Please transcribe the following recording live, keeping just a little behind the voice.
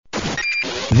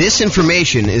This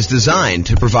information is designed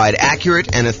to provide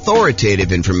accurate and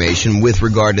authoritative information with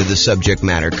regard to the subject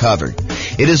matter covered.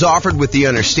 It is offered with the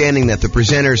understanding that the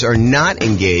presenters are not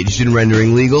engaged in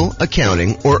rendering legal,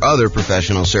 accounting, or other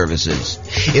professional services.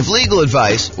 If legal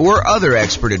advice or other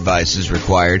expert advice is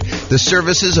required, the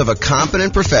services of a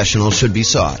competent professional should be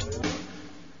sought.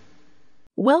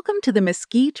 Welcome to the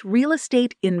Mesquite Real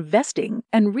Estate Investing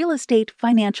and Real Estate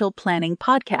Financial Planning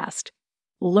Podcast.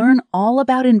 Learn all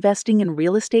about investing in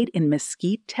real estate in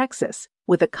Mesquite, Texas,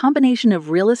 with a combination of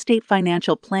real estate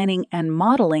financial planning and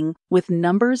modeling with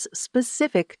numbers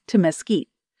specific to Mesquite,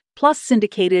 plus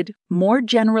syndicated, more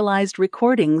generalized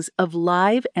recordings of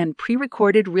live and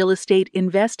pre-recorded real estate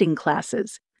investing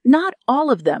classes, not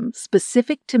all of them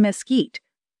specific to Mesquite.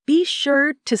 Be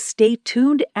sure to stay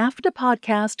tuned after the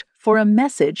podcast for a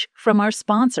message from our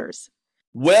sponsors.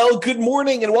 Well, good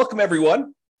morning and welcome,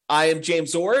 everyone. I am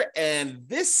James Orr, and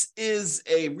this is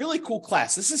a really cool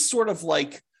class. This is sort of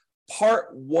like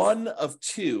part 1 of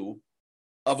 2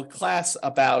 of a class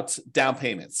about down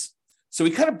payments. So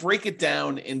we kind of break it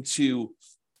down into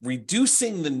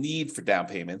reducing the need for down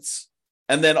payments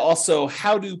and then also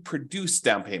how to produce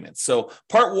down payments. So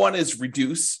part 1 is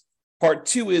reduce, part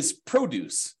 2 is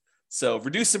produce. So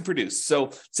reduce and produce.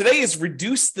 So today is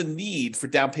reduce the need for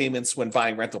down payments when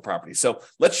buying rental property. So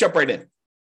let's jump right in.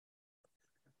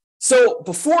 So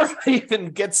before I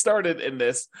even get started in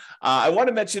this, I want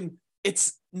to mention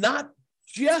it's not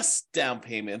just down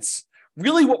payments.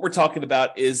 Really what we're talking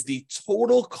about is the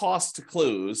total cost to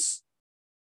close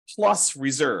plus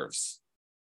reserves.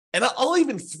 And I'll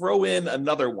even throw in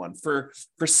another one. For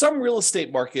some real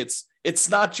estate markets, it's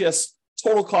not just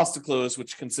total cost to close,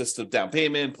 which consists of down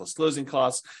payment plus closing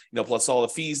costs, plus all the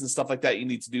fees and stuff like that you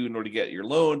need to do in order to get your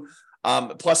loan,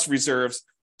 plus reserves.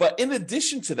 But in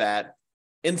addition to that,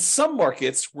 in some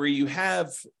markets where you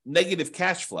have negative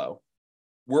cash flow,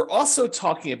 we're also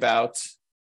talking about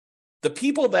the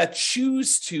people that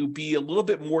choose to be a little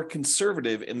bit more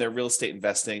conservative in their real estate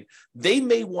investing. They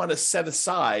may want to set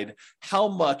aside how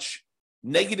much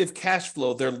negative cash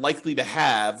flow they're likely to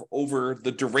have over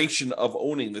the duration of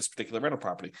owning this particular rental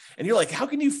property. And you're like, how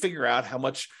can you figure out how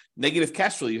much negative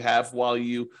cash flow you have while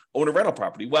you own a rental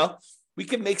property? Well, we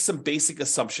can make some basic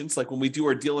assumptions, like when we do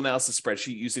our deal analysis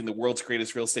spreadsheet using the world's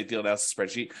greatest real estate deal analysis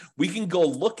spreadsheet, we can go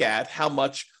look at how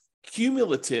much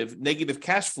cumulative negative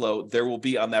cash flow there will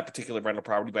be on that particular rental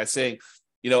property by saying,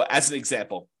 as an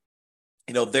example,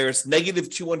 there's negative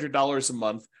 $200 a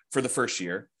month for the first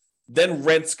year. Then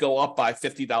rents go up by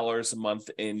 $50 a month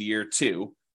in year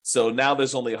 2. So now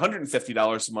there's only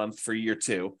 $150 a month for year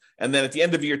 2. And then at the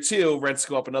end of year 2, rents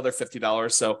go up another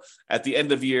 $50. So at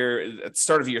the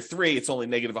start of year 3, it's only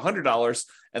negative $100.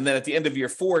 And then at the end of year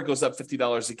 4, it goes up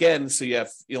 $50 again. So you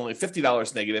have only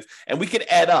 $50 negative. And we could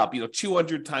add up,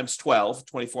 200 times 12,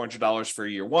 $2,400 for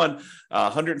year 1,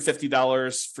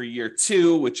 $150 for year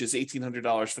 2, which is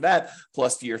 $1,800 for that.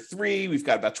 Plus year 3, we've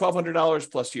got about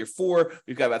 $1,200. Plus year 4,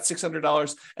 we've got about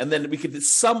 $600. And then we could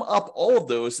sum up all of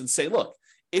those and say, look,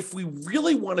 if we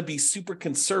really want to be super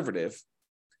conservative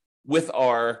with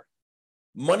our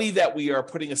money that we are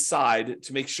putting aside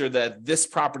to make sure that this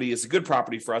property is a good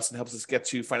property for us and helps us get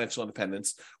to financial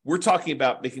independence, we're talking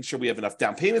about making sure we have enough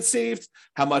down payment saved,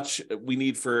 how much we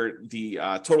need for the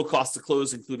total cost to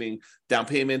close, including down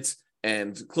payments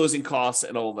and closing costs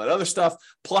and all that other stuff,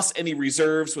 plus any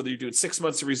reserves, whether you're doing 6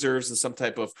 months of reserves in some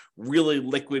type of really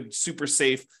liquid, super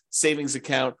safe savings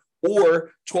account, or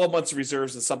 12 months of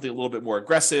reserves in something a little bit more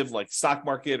aggressive, like stock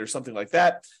market or something like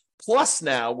that. Plus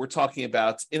now we're talking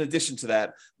about, in addition to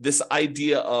that, this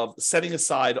idea of setting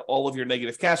aside all of your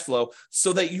negative cash flow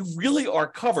so that you really are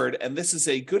covered. And this is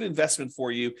a good investment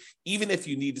for you, even if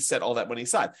you need to set all that money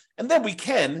aside. And then we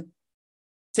can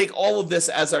take all of this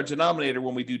as our denominator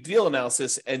when we do deal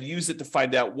analysis and use it to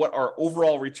find out what our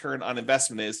overall return on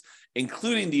investment is,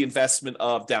 including the investment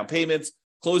of down payments,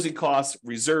 closing costs,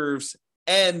 reserves,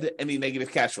 and any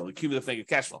negative cash flow, the cumulative negative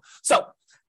cash flow. So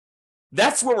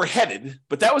that's where we're headed,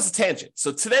 but that was a tangent.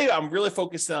 So today I'm really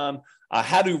focused on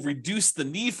how to reduce the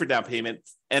need for down payment.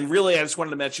 And really, I just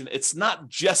wanted to mention, it's not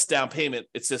just down payment.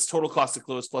 It's this total cost to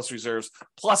close plus reserves.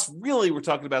 Plus, really, we're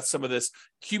talking about some of this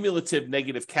cumulative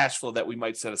negative cash flow that we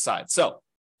might set aside. So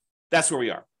that's where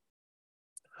we are.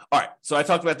 All right. So I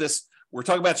talked about this. We're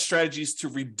talking about strategies to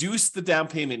reduce the down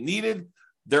payment needed.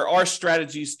 There are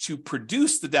strategies to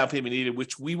produce the down payment needed,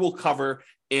 which we will cover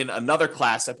in another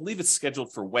class. I believe it's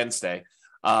scheduled for Wednesday.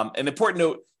 An important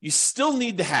note, you still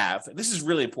need to have, and this is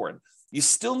really important, you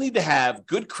still need to have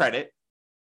good credit,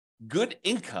 good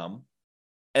income,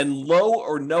 and low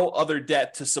or no other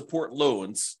debt to support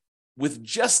loans, with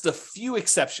just a few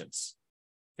exceptions.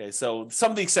 Okay, so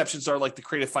some of the exceptions are like the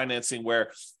creative financing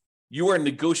where you are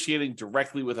negotiating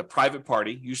directly with a private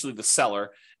party, usually the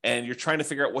seller, and you're trying to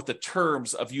figure out what the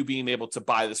terms of you being able to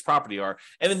buy this property are.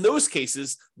 And in those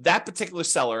cases, that particular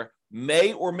seller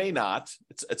may or may not,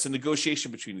 it's a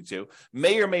negotiation between the two,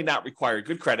 may or may not require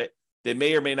good credit. They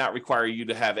may or may not require you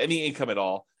to have any income at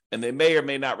all. And they may or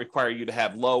may not require you to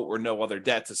have low or no other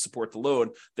debt to support the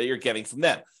loan that you're getting from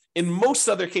them. In most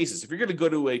other cases, if you're going to go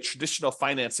to a traditional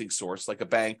financing source like a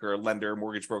bank or a lender,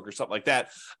 mortgage broker, something like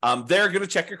that, they're going to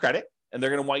check your credit and they're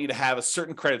going to want you to have a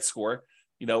certain credit score,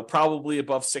 probably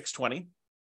above 620.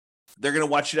 They're going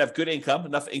to want you to have good income,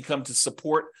 enough income to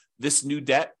support this new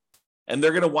debt, and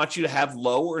they're going to want you to have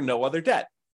low or no other debt.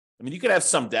 I mean, you could have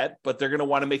some debt, but they're going to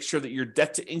want to make sure that your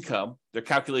debt to income, their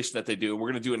calculation that they do, and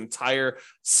we're going to do an entire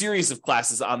series of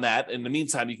classes on that. In the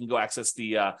meantime, you can go access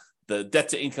the debt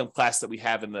to income class that we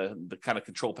have in the kind of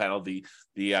control panel, the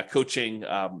coaching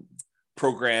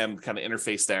program kind of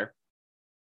interface there.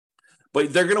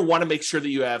 But they're going to want to make sure that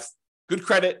you have good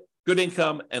credit, good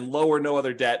income, and low or no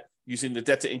other debt using the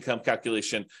debt to income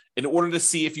calculation in order to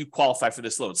see if you qualify for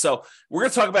this loan. So we're going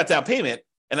to talk about down payment.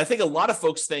 And I think a lot of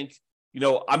folks think,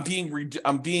 I'm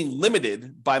being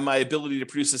limited by my ability to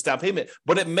produce this down payment,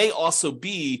 but it may also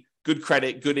be good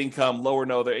credit, good income, low or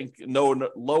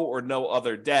no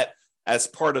other debt as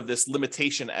part of this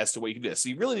limitation as to what you can do. So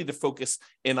you really need to focus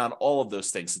in on all of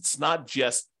those things. It's not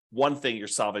just one thing you're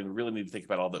solving. We really need to think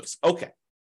about all those. Okay.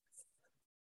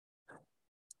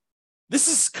 This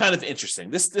is kind of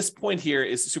interesting. This point here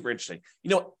is super interesting.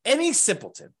 Any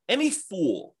simpleton, any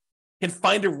fool can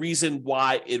find a reason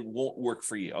why it won't work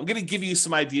for you. I'm going to give you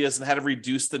some ideas on how to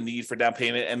reduce the need for down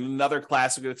payment. And in another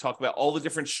class, we're going to talk about all the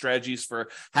different strategies for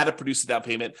how to produce a down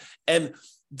payment. And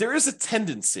there is a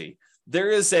tendency,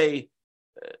 there is an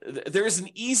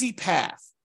easy path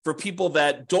for people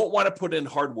that don't want to put in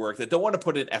hard work, that don't want to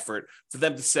put in effort, for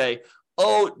them to say,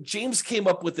 oh, James came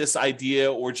up with this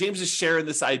idea, or James is sharing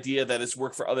this idea that has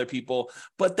worked for other people,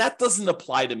 but that doesn't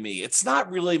apply to me. It's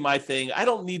not really my thing. I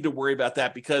don't need to worry about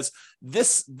that because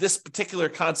this particular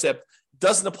concept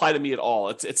doesn't apply to me at all.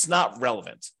 It's not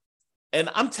relevant. And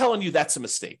I'm telling you, that's a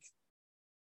mistake.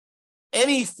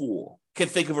 Any fool can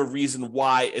think of a reason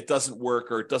why it doesn't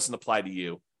work or it doesn't apply to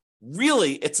you.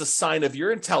 Really, it's a sign of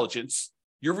your intelligence,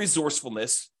 your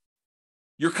resourcefulness,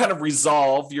 your kind of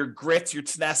resolve, your grit, your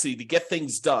tenacity to get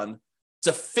things done,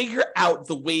 to figure out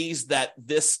the ways that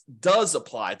this does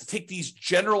apply, to take these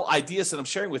general ideas that I'm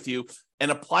sharing with you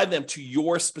and apply them to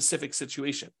your specific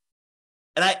situation.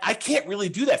 And I can't really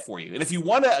do that for you. And if you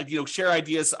want to, share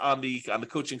ideas on the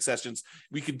coaching sessions,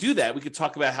 we could do that. We could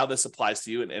talk about how this applies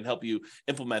to you and help you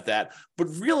implement that. But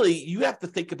really, you have to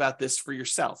think about this for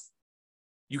yourself.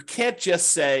 You can't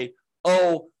just say,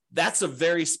 oh, that's a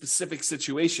very specific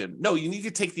situation. No, you need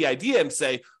to take the idea and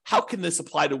say, how can this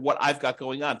apply to what I've got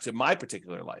going on, to my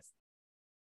particular life?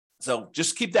 So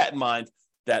just keep that in mind,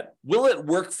 that will it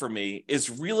work for me is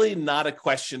really not a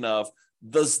question of,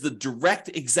 does the direct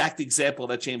exact example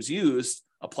that James used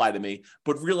apply to me,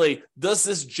 but really, does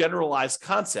this generalized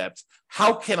concept,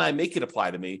 how can I make it apply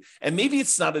to me? And maybe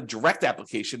it's not a direct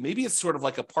application. Maybe it's sort of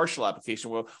like a partial application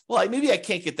where, maybe I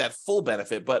can't get that full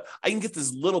benefit, but I can get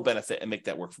this little benefit and make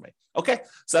that work for me. Okay,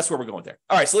 so that's where we're going there.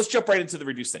 All right, so let's jump right into the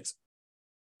reduce things.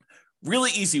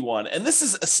 Really easy one. And this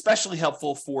is especially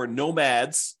helpful for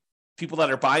nomads, people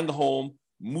that are buying a home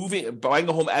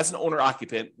as an owner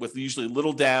occupant with usually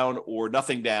little down or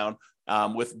nothing down,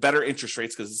 with better interest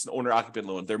rates because it's an owner occupant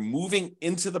loan. They're moving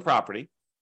into the property.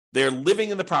 They're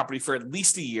living in the property for at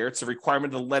least a year. It's a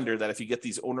requirement of the lender that if you get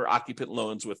these owner occupant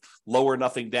loans with low or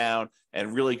nothing down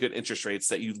and really good interest rates,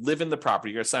 that you live in the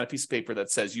property. You're going to sign a piece of paper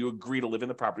that says you agree to live in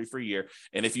the property for a year.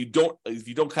 And if you don't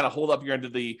kind of hold up your end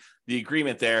of the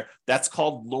agreement there, that's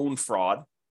called loan fraud,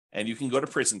 and you can go to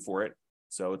prison for it.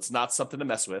 So it's not something to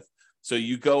mess with. So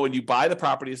you go and you buy the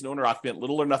property as an owner occupant,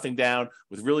 little or nothing down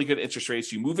with really good interest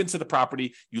rates. You move into the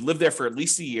property, you live there for at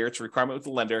least a year. It's a requirement with the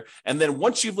lender. And then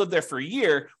once you've lived there for a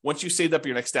year, once you've saved up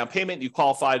your next down payment, you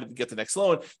qualify to get the next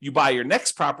loan, you buy your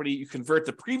next property, you convert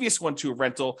the previous one to a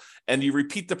rental, and you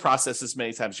repeat the process as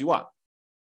many times as you want.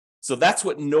 So that's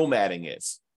what nomading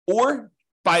is, or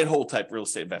buy and hold type real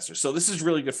estate investor. So this is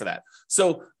really good for that.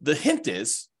 So the hint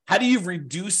is, how do you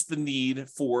reduce the need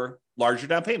for larger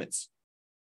down payments?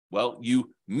 Well,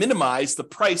 you minimize the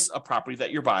price of property that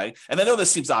you're buying. And I know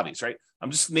this seems obvious, right? I'm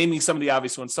just naming some of the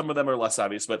obvious ones. Some of them are less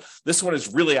obvious, but this one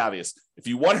is really obvious. If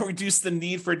you want to reduce the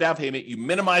need for a down payment, you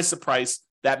minimize the price,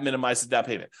 that minimizes the down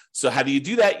payment. So how do you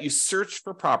do that? You search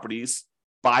for properties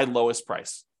by lowest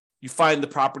price. You find the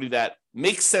property that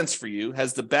makes sense for you,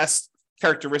 has the best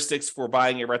characteristics for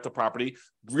buying a rental property: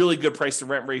 really good price to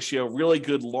rent ratio, really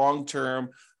good long-term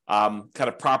kind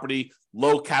of property,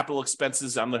 low capital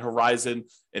expenses on the horizon.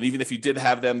 And even if you did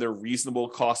have them, they're reasonable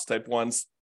cost type ones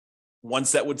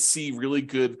that would see really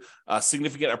good,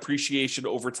 significant appreciation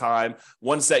over time,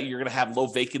 ones that you're going to have low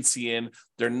vacancy in.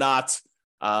 They're not,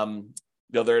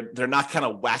 they're not kind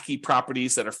of wacky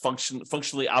properties that are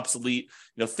functionally obsolete,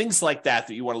 things like that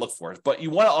you want to look for. But you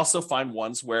want to also find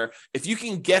ones where if you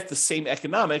can get the same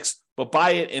economics, but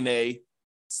buy it in a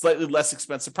slightly less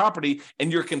expensive property,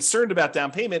 and you're concerned about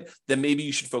down payment, then maybe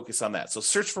you should focus on that. So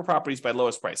search for properties by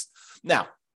lowest price. Now,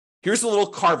 here's a little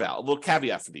carve out, a little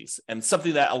caveat for these, and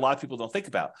something that a lot of people don't think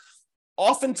about.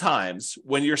 Oftentimes,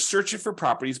 when you're searching for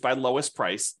properties by lowest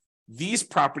price, these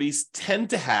properties tend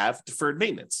to have deferred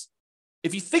maintenance.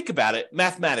 If you think about it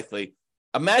mathematically,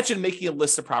 imagine making a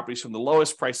list of properties from the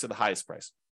lowest price to the highest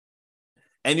price.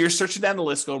 And you're searching down the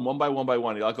list, going one by one by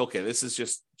one. You're like, okay, this is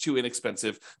just too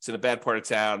inexpensive. It's in a bad part of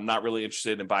town. I'm not really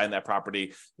interested in buying that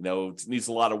property. It needs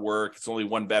a lot of work. It's only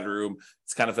one bedroom.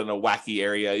 It's kind of in a wacky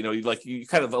area. You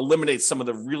kind of eliminate some of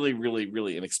the really, really,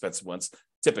 really inexpensive ones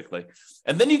typically.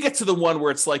 And then you get to the one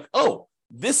where it's like, oh,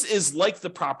 this is like the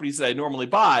properties that I normally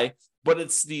buy, but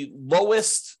it's the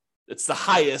lowest. It's the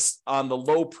highest on the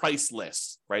low price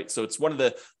list, right? So it's one of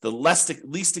the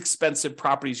least expensive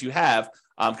properties you have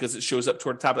because it shows up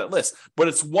toward the top of that list, but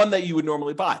it's one that you would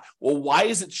normally buy. Well, why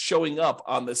is it showing up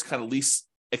on this kind of least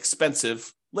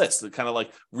expensive list, kind of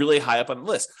like really high up on the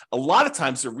list? A lot of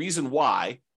times the reason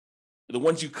why the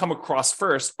ones you come across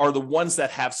first are the ones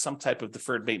that have some type of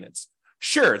deferred maintenance.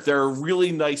 Sure, they're a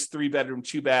really nice 3-bedroom,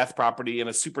 2-bath property in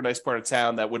a super nice part of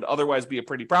town that would otherwise be a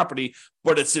pretty property,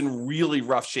 but it's in really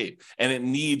rough shape and it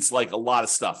needs like a lot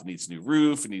of stuff. It needs new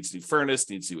roof, it needs new furnace,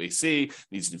 it needs new AC, it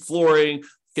needs new flooring,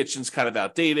 kitchen's kind of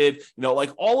outdated,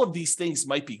 like all of these things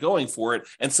might be going for it.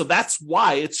 And so that's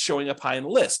why it's showing up high on the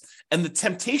list. And the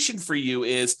temptation for you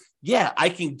is, yeah, I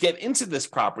can get into this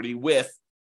property with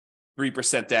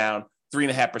 3% down,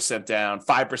 3.5% down,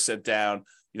 5% down.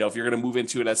 If you're going to move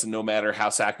into it as a nomad or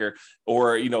house hacker,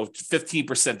 or,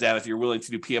 15% down if you're willing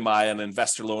to do PMI on an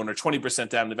investor loan, or 20%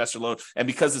 down an investor loan. And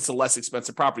because it's a less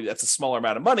expensive property, that's a smaller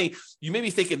amount of money. You may be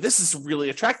thinking, this is really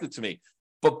attractive to me.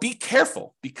 But be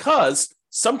careful, because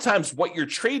sometimes what you're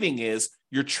trading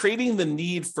the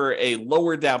need for a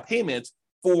lower down payment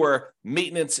for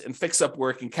maintenance and fix-up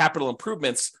work and capital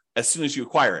improvements as soon as you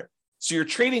acquire it. So you're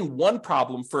trading one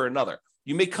problem for another.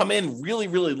 You may come in really,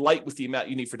 really light with the amount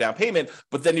you need for down payment,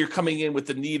 but then you're coming in with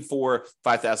the need for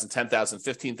 $5,000, $10,000,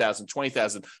 $15,000,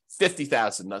 $20,000,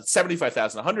 $50,000,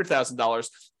 $75,000, $100,000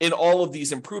 in all of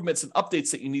these improvements and updates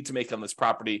that you need to make on this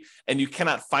property, and you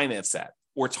cannot finance that,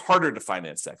 or it's harder to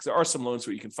finance that, because there are some loans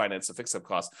where you can finance the fix-up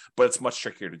cost, but it's much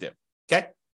trickier to do. Okay?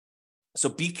 So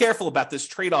be careful about this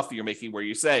trade-off that you're making where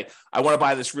you say, I want to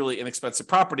buy this really inexpensive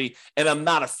property, and I'm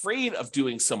not afraid of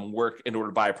doing some work in order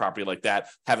to buy a property like that,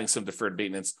 having some deferred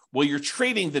maintenance. Well, you're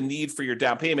trading the need for your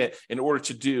down payment in order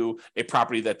to do a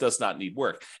property that does not need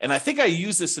work. And I think I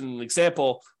used this in an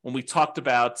example when we talked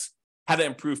about how to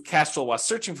improve cash flow while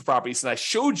searching for properties. And I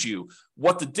showed you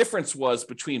what the difference was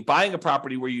between buying a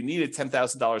property where you needed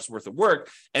 $10,000 worth of work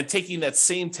and taking that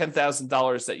same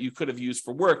 $10,000 that you could have used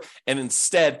for work and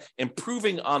instead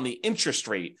improving on the interest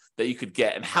rate that you could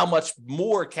get, and how much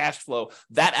more cash flow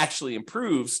that actually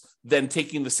improves than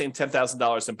taking the same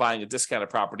 $10,000 and buying a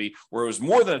discounted property where it was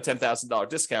more than a $10,000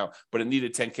 discount, but it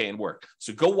needed $10K in work.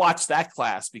 So go watch that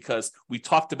class, because we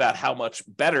talked about how much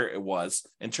better it was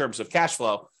in terms of cash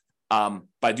flow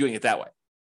by doing it that way.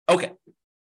 Okay.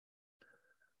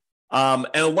 And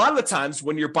a lot of the times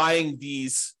when you're buying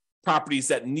these properties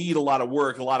that need a lot of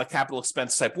work, a lot of capital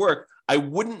expense type work, I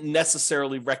wouldn't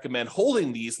necessarily recommend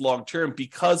holding these long-term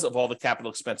because of all the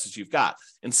capital expenses you've got.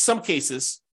 In some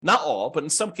cases, not all, but in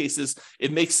some cases,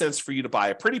 it makes sense for you to buy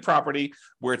a pretty property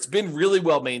where it's been really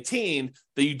well maintained,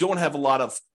 that you don't have a lot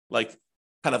of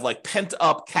kind of pent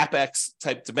up CapEx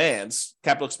type demands.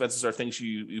 Capital expenses are things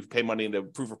you pay money into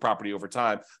improve a property over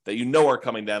time that are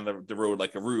coming down the road,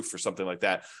 like a roof or something like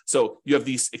that. So you have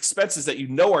these expenses that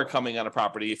are coming on a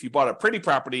property. If you bought a pretty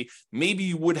property, maybe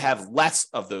you would have less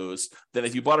of those than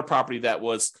if you bought a property that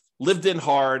was lived in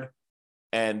hard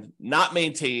and not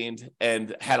maintained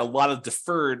and had a lot of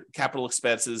deferred capital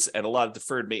expenses and a lot of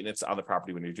deferred maintenance on the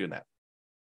property when you're doing that.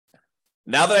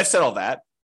 Now that I've said all that,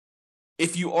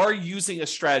 if you are using a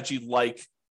strategy like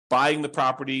buying the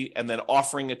property and then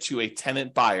offering it to a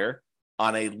tenant buyer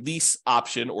on a lease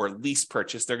option or a lease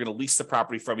purchase. They're going to lease the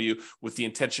property from you with the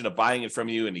intention of buying it from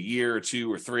you in a year or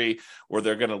 2 or 3, or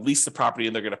they're going to lease the property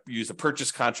and they're going to use a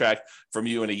purchase contract from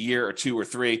you in a year or 2 or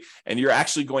 3, and you're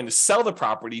actually going to sell the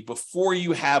property before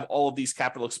you have all of these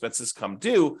capital expenses come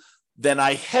due, then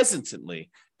I hesitantly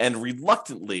and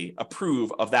reluctantly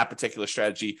approve of that particular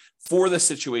strategy for the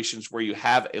situations where you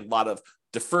have a lot of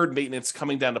deferred maintenance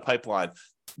coming down the pipeline.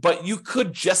 But you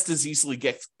could just as easily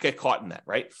get caught in that,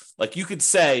 right? Like you could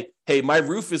say, hey, my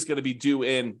roof is going to be due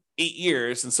in 8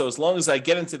 years. And so as long as I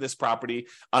get into this property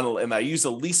and I use a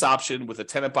lease option with a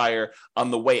tenant buyer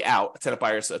on the way out, a tenant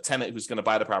buyer is a tenant who's going to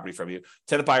buy the property from you.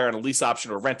 Tenant buyer on a lease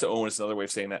option or rent to own is another way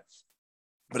of saying that.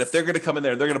 But if they're going to come in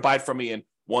there, they're going to buy it from me in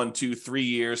 1, 2, 3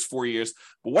 years, 4 years.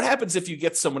 But what happens if you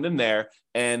get someone in there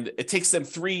and it takes them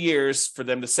 3 years for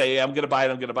them to say, I'm going to buy it,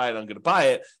 I'm going to buy it, I'm going to buy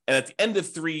it. And at the end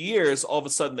of 3 years, all of a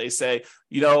sudden they say,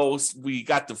 we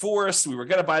got divorced. We were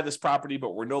going to buy this property,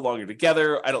 but we're no longer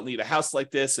together. I don't need a house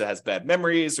like this. It has bad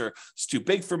memories or it's too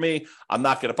big for me. I'm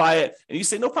not going to buy it. And you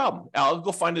say, no problem. I'll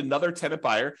go find another tenant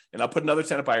buyer and I'll put another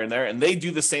tenant buyer in there. And they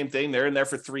do the same thing. They're in there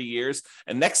for 3 years.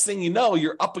 And next thing you know,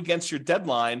 you're up against your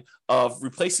deadline of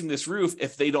replacing this roof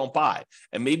if they don't buy.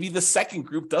 And maybe the second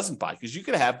group doesn't buy because you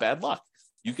could have bad luck.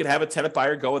 You could have a tenant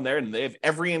buyer go in there and they have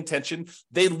every intention.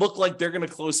 They look like they're going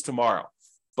to close tomorrow,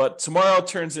 but tomorrow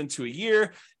turns into a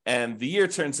year and the year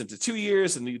turns into 2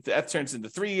 years and that turns into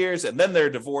 3 years. And then they're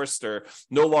divorced or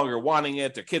no longer wanting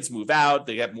it. Their kids move out.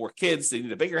 They have more kids. They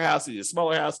need a bigger house. They need a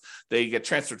smaller house. They get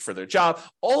transferred for their job.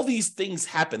 All these things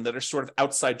happen that are sort of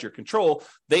outside your control.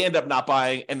 They end up not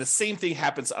buying. And the same thing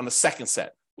happens on the second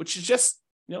set, which is just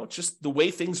the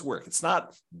way things work. It's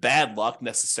not bad luck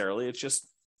necessarily. It's just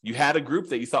you had a group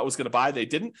that you thought was going to buy, they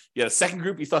didn't. You had a second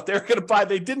group you thought they were going to buy,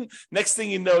 they didn't. Next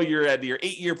thing you know, you're at your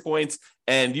 8-year point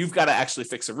and you've got to actually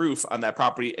fix a roof on that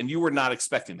property. And you were not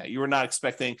expecting that. You were not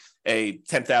expecting a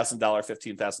 $10,000,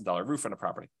 $15,000 roof on a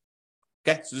property.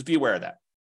 Okay, so just be aware of that.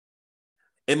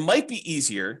 It might be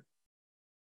easier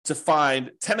to find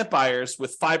tenant buyers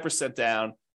with 5%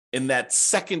 down in that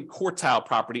second quartile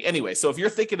property anyway. So if you're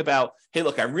thinking about, hey,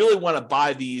 look, I really want to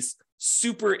buy these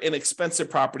super inexpensive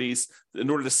properties in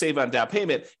order to save on down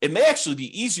payment, it may actually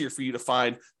be easier for you to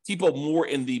find people more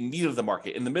in the meat of the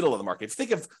market, in the middle of the market. If you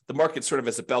think of the market sort of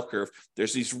as a bell curve,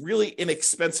 there's these really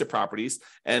inexpensive properties,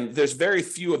 and there's very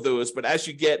few of those. But as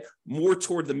you get more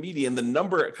toward the median, the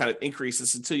number kind of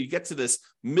increases until you get to this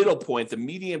middle point, the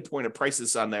median point of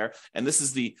prices on there. And this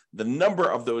is the number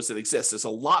of those that exist. There's a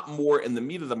lot more in the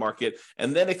meat of the market.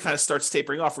 And then it kind of starts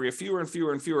tapering off where you have fewer and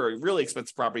fewer and fewer really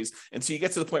expensive properties. And so you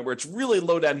get to the point where it's really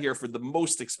low down here for the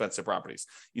most expensive properties.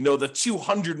 The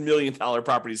 $200 million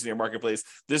properties in your marketplace,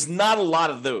 there's not a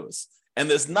lot of those. And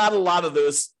there's not a lot of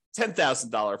those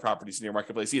 $10,000 properties in your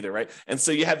marketplace either, right? And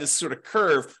so you have this sort of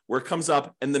curve where it comes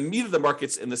up and the meat of the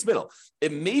market's in this middle.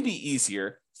 It may be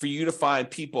easier for you to find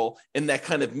people in that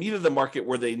kind of meat of the market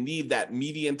where they need that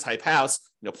median type house,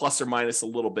 plus or minus a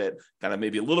little bit, kind of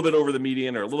maybe a little bit over the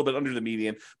median or a little bit under the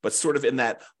median, but sort of in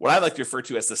that, what I like to refer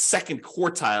to as the second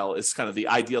quartile is kind of the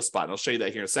ideal spot. And I'll show you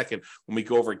that here in a second when we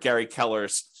go over Gary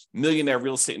Keller's Millionaire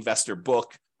Real Estate Investor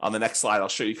book. On the next slide, I'll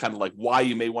show you kind of like why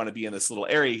you may want to be in this little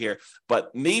area here, but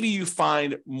maybe you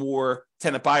find more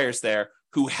tenant buyers there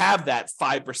who have that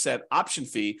 5% option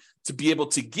fee to be able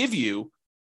to give you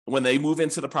when they move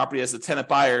into the property as a tenant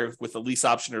buyer with a lease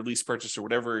option or lease purchase or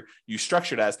whatever you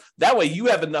structured as. That way you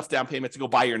have enough down payment to go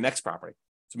buy your next property.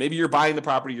 So maybe you're buying the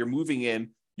property, you're moving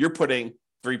in, you're putting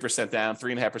 3% down,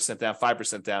 3.5% down,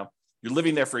 5% down. You're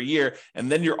living there for a year,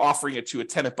 and then you're offering it to a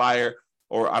tenant buyer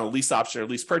or on a lease option or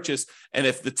lease purchase. And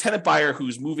if the tenant buyer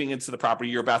who's moving into the property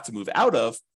you're about to move out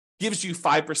of gives you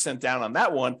 5% down on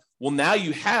that one, well, now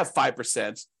you have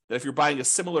 5% that if you're buying a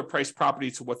similar price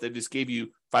property to what they just gave you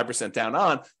 5% down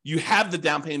on, you have the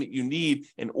down payment you need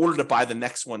in order to buy the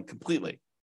next one completely.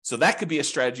 So that could be a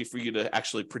strategy for you to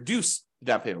actually produce the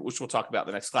down payment, which we'll talk about in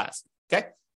the next class. Okay.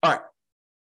 All right.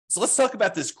 So let's talk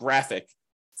about this graphic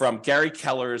from Gary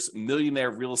Keller's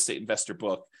Millionaire Real Estate Investor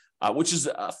book. Which is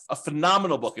a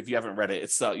phenomenal book if you haven't read it.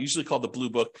 It's usually called the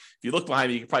Blue Book. If you look behind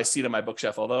me, you can probably see it on my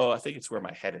bookshelf, although I think it's where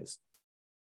my head is.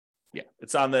 Yeah,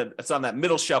 it's on that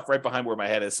middle shelf right behind where my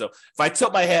head is. So if I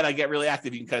tilt my head, I get really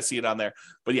active. You can kind of see it on there.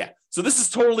 But yeah, so this is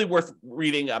totally worth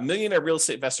reading. A Millionaire Real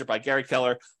Estate Investor by Gary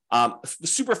Keller.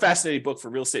 Super fascinating book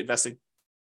for real estate investing.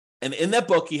 And in that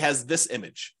book, he has this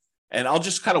image. And I'll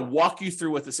just kind of walk you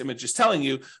through what this image is telling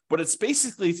you. But it's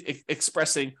basically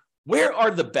expressing where are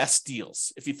the best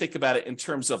deals? If you think about it in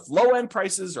terms of low-end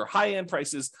prices or high-end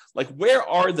prices, like where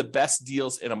are the best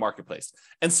deals in a marketplace?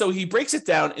 And so he breaks it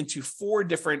down into 4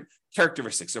 different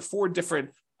characteristics or 4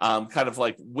 different kind of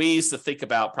like ways to think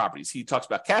about properties. He talks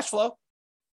about cash flow,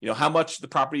 how much the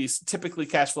properties typically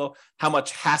cash flow, how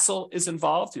much hassle is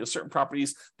involved. Certain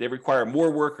properties, they require more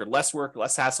work,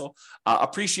 less hassle.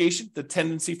 Appreciation, the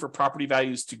tendency for property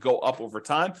values to go up over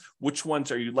time. Which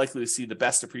ones are you likely to see the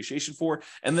best appreciation for?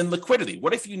 And then liquidity.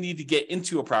 What if you need to get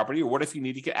into a property, or what if you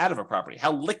need to get out of a property?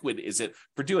 How liquid is it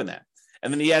for doing that?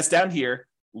 And then he has down here,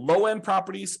 low-end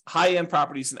properties, high-end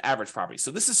properties, and average properties. So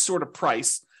this is sort of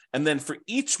price. And then for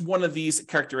each one of these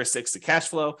characteristics, the cash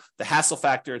flow, the hassle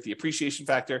factor, the appreciation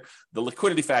factor, the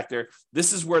liquidity factor,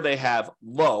 this is where they have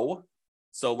low.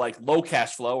 So like low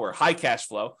cash flow or high cash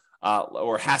flow,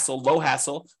 or hassle, low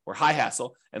hassle or high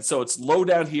hassle. And so it's low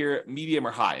down here, medium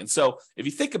or high. And so if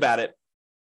you think about it,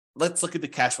 let's look at the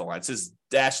cash flow line. It says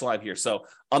dash line here. So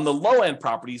on the low end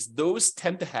properties, those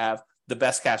tend to have the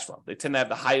best cash flow. They tend to have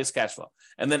the highest cash flow.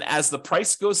 And then as the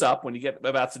price goes up, when you get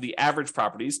about to the average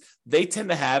properties, they tend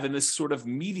to have in this sort of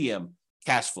medium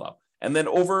cash flow. And then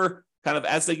over kind of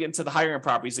as they get into the higher end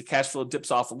properties, the cash flow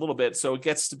dips off a little bit. So it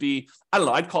gets to be,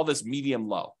 I'd call this medium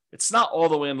low. It's not all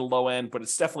the way in the low end, but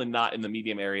it's definitely not in the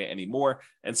medium area anymore.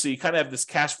 And so you kind of have this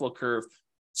cash flow curve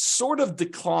sort of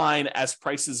decline as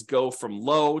prices go from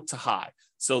low to high.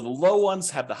 So the low ones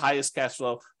have the highest cash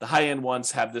flow. The high end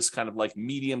ones have this kind of like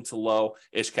medium to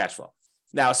low-ish cash flow.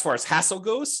 Now, as far as hassle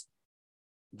goes,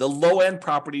 the low end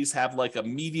properties have like a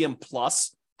medium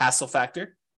plus hassle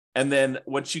factor. And then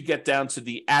once you get down to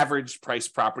the average price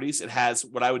properties, it has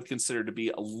what I would consider to be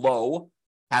a low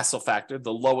hassle factor,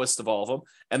 the lowest of all of them.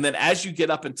 And then as you get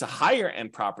up into higher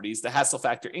end properties, the hassle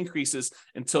factor increases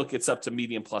until it gets up to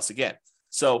medium plus again.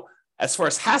 So as far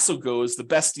as hassle goes, the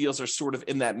best deals are sort of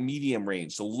in that medium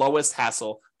range, the lowest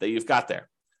hassle that you've got there.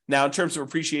 Now, in terms of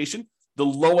appreciation, the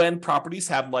low end properties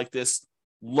have like this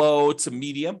low to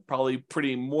medium, probably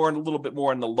a little bit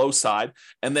more on the low side.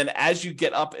 And then as you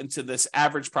get up into this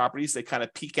average properties, they kind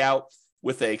of peak out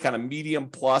with a kind of medium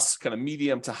plus, kind of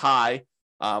medium to high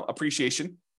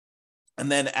appreciation.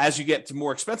 And then as you get to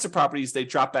more expensive properties, they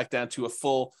drop back down to a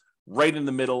full right in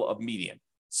the middle of median.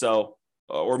 So,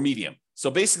 or medium. So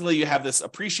basically you have this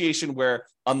appreciation where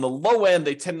on the low end,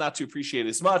 they tend not to appreciate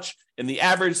as much. In the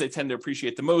average, they tend to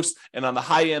appreciate the most. And on the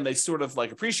high end, they sort of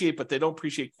like appreciate, but they don't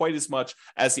appreciate quite as much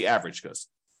as the average goes.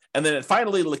 And then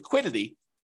finally, liquidity.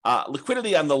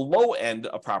 Liquidity on the low end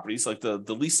of properties, like the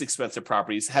least expensive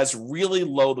properties, has really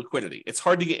low liquidity. It's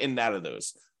hard to get in and out of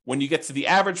those. When you get to the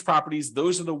average properties,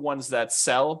 those are the ones that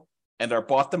sell and are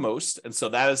bought the most. And so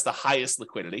that is the highest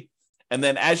liquidity. And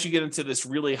then as you get into this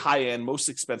really high end, most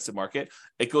expensive market,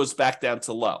 it goes back down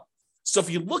to low. So if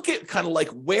you look at kind of like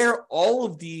where all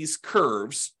of these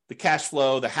curves, the cash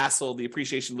flow, the hassle, the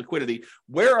appreciation, liquidity,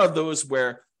 where are those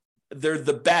where they're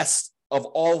the best of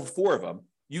all four of them?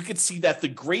 You can see that the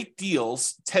great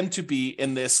deals tend to be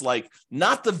in this, like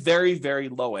not the very, very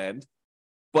low end,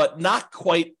 but not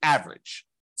quite average.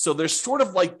 So there's sort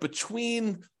of like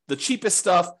between the cheapest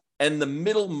stuff and the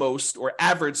middlemost or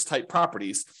average type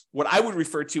properties, what I would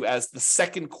refer to as the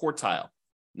second quartile,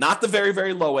 not the very,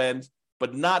 very low end,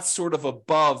 but not sort of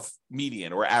above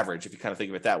median or average, if you kind of think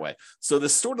of it that way. So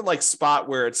this sort of like spot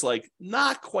where it's like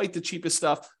not quite the cheapest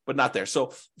stuff, but not there.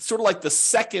 So sort of like the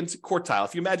second quartile.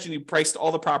 If you imagine you priced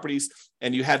all the properties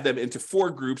and you had them into four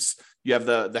groups, you have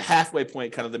the halfway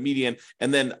point, kind of the median,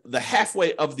 and then the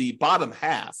halfway of the bottom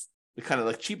half, the kind of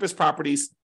like cheapest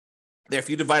properties. There, if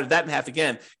you divided that in half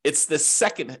again, it's the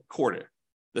second quarter.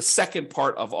 The second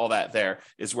part of all that there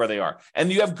is where they are.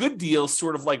 And you have good deals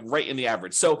sort of like right in the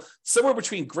average. So somewhere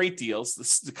between great deals,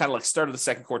 this is kind of like start of the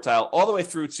second quartile, all the way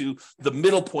through to the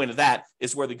middle point of that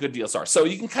is where the good deals are. So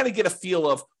you can kind of get a feel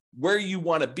of where you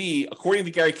want to be, according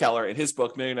to Gary Keller in his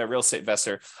book, Millionaire Real Estate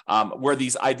Investor, where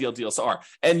these ideal deals are.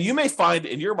 And you may find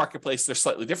in your marketplace, they're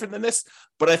slightly different than this,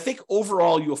 but I think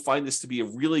overall, you'll find this to be a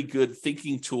really good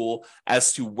thinking tool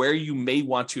as to where you may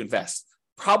want to invest.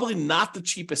 Probably not the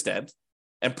cheapest end,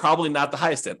 and probably not the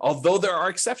highest end, although there are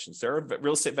exceptions. There are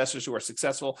real estate investors who are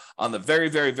successful on the very,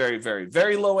 very, very, very,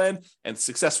 very low end and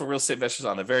successful real estate investors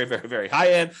on the very, very, very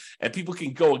high end, and people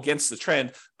can go against the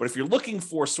trend. But if you're looking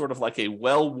for sort of like a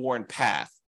well-worn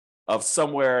path of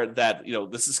somewhere that,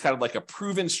 this is kind of like a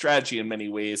proven strategy in many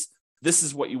ways, this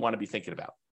is what you want to be thinking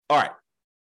about. All right.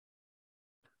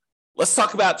 Let's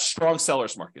talk about strong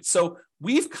sellers market. So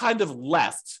we've kind of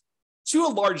left, to a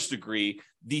large degree,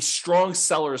 the strong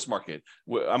sellers market.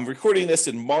 I'm recording this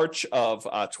in March of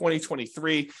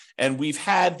 2023, and we've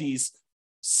had these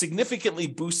significantly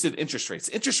boosted interest rates.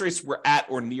 Interest rates were at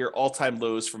or near all-time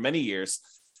lows for many years,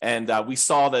 And we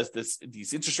saw that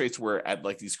these interest rates were at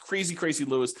like these crazy, crazy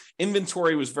lows.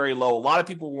 Inventory was very low. A lot of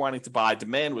people were wanting to buy.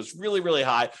 Demand was really, really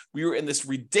high. We were in this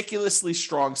ridiculously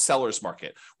strong sellers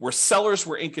market where sellers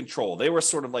were in control. They were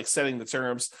sort of like setting the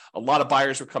terms. A lot of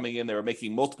buyers were coming in. They were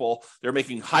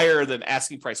making higher than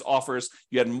asking price offers.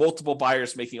 You had multiple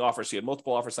buyers making offers. You had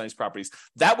multiple offers on these properties.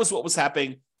 That was what was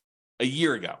happening a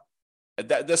year ago.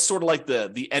 That's sort of like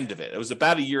the end of it. It was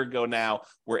about a year ago now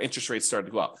where interest rates started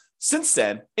to go up. Since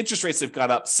then, interest rates have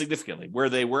gone up significantly, where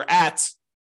they were at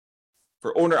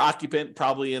for owner occupant,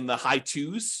 probably in the high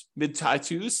twos, mid to high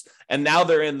twos, and now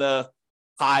they're in the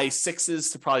high sixes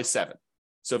to probably 7.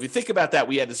 So if you think about that,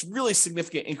 we had this really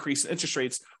significant increase in interest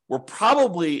rates. We're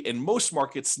probably in most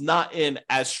markets not in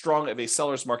as strong of a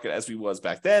seller's market as we was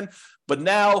back then, but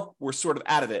now we're sort of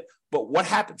out of it. But what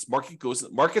happens?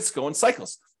 Markets go in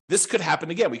cycles. This could happen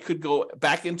again. We could go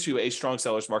back into a strong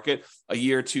seller's market a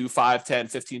year, 2, 5, 10,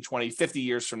 15, 20, 50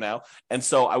 years from now. And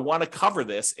so I want to cover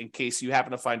this in case you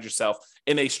happen to find yourself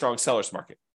in a strong seller's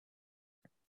market.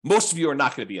 Most of you are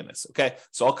not going to be in this, okay?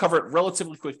 So I'll cover it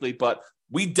relatively quickly, but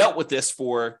we dealt with this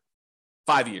for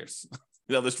 5 years.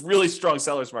 This really strong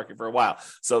seller's market for a while.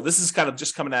 So this is kind of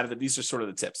just coming out of it. These are sort of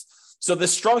the tips. So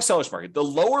this strong seller's market, the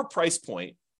lower price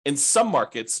point in some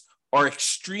markets are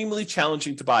extremely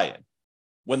challenging to buy in.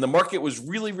 When the market was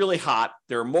really, really hot,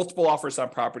 there were multiple offers on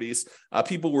properties.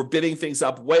 People were bidding things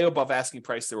up way above asking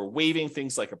price. They were waiving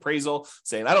things like appraisal,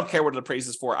 saying, I don't care what it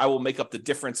appraises for. I will make up the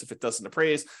difference if it doesn't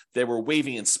appraise. They were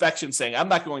waiving inspection, saying, I'm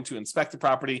not going to inspect the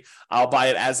property. I'll buy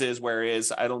it as is, where it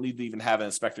is. I don't need to even have an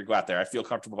inspector go out there. I feel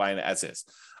comfortable buying it as is.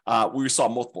 We saw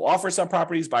multiple offers on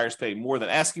properties, buyers paying more than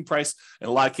asking price. In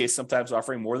a lot of cases, sometimes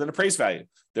offering more than appraised value.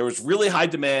 There was really high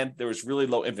demand. There was really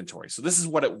low inventory. So this is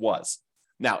what it was.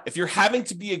 Now, if you're having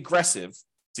to be aggressive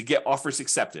to get offers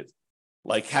accepted,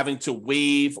 like having to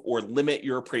waive or limit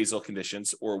your appraisal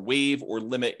conditions or waive or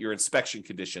limit your inspection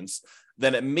conditions,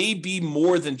 then it may be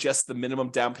more than just the minimum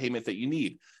down payment that you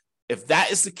need. If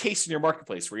that is the case in your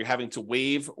marketplace where you're having to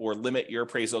waive or limit your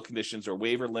appraisal conditions or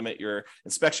waive or limit your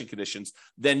inspection conditions,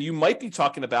 then you might be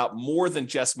talking about more than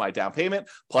just my down payment,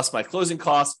 plus my closing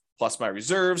costs, plus my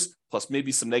reserves, plus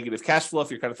maybe some negative cash flow if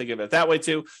you're kind of thinking of it that way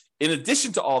too. In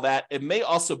addition to all that, it may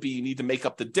also be you need to make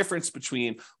up the difference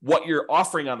between what you're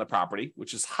offering on the property,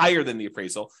 which is higher than the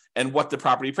appraisal, and what the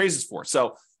property appraises for.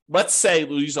 So let's say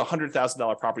we'll use a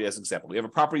 $100,000 property as an example. We have a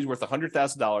property worth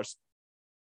 $100,000.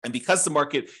 And because the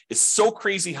market is so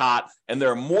crazy hot and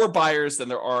there are more buyers than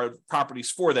there are properties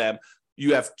for them,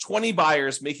 you have 20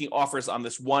 buyers making offers on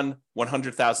this one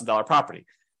 $100,000 property.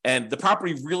 And the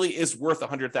property really is worth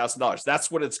 $100,000.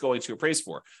 That's what it's going to appraise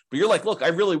for. But you're like, look, I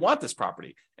really want this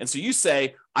property. And so you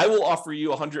say, I will offer you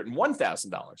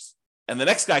 $101,000. And the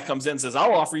next guy comes in and says,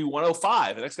 I'll offer you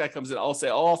 105. The next guy comes in, I'll say,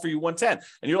 I'll offer you 110.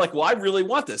 And you're like, well, I really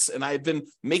want this. And I've been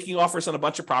making offers on a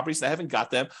bunch of properties and I haven't got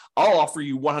them. I'll offer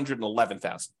you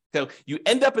 111,000. So you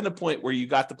end up in the point where you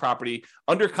got the property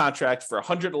under contract for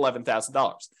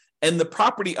 $111,000. And the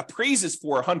property appraises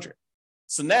for 100.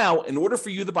 So now, in order for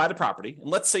you to buy the property, and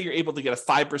let's say you're able to get a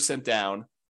 5% down,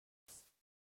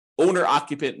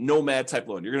 owner-occupant, nomad type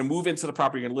loan. You're going to move into the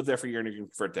property, you're going to live there for a year, and you're going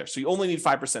to convert there. So you only need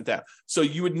 5% down. So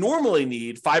you would normally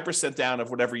need 5% down of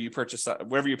whatever you purchased,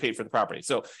 whatever you paid for the property.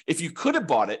 So if you could have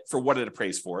bought it for what it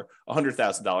appraised for,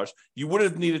 $100,000, you would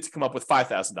have needed to come up with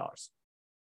 $5,000.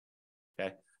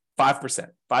 Okay, 5%,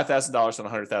 $5,000 on a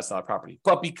 $100,000 property.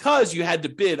 But because you had to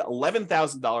bid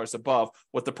 $11,000 above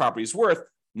what the property is worth,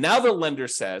 now the lender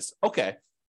says, okay,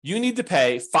 you need to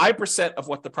pay 5% of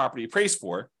what the property appraised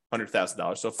for,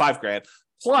 $100,000, so $5,000,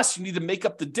 plus you need to make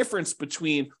up the difference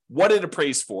between what it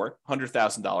appraised for,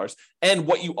 $100,000, and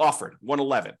what you offered,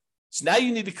 $111,000. So now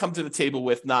you need to come to the table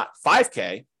with not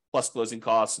 $5,000 plus closing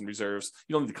costs and reserves.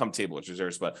 You don't need to come to the table with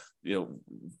reserves, but your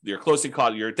closing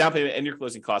cost, your down payment, and your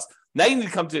closing costs. Now you need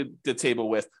to come to the table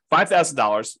with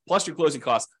 $5,000 plus your closing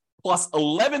costs, plus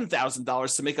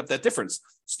 $11,000 to make up that difference.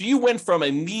 So you went from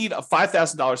a need of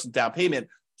 $5,000 in down payment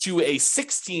to a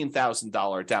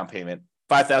 $16,000 down payment,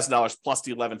 $5,000 plus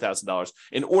the $11,000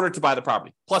 in order to buy the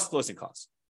property, plus closing costs.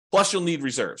 Plus you'll need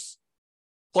reserves.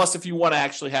 Plus if you want to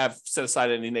actually have set aside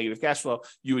any negative cash flow,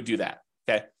 you would do that,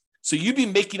 okay? So you'd be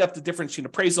making up the difference between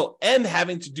appraisal and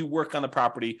having to do work on the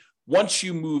property once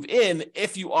you move in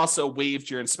if you also waived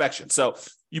your inspection. So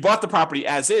you bought the property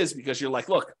as is because you're like,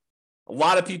 look, a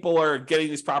lot of people are getting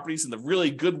these properties, and the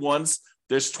really good ones,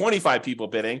 there's 25 people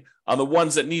bidding. On the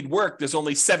ones that need work, there's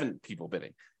only 7 people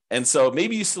bidding. And so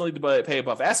maybe you still need to pay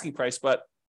above asking price, but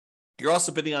you're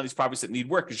also bidding on these properties that need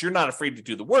work because you're not afraid to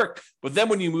do the work. But then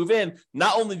when you move in,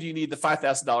 not only do you need the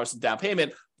 $5,000 in down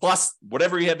payment, plus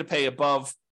whatever you had to pay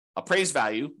above appraised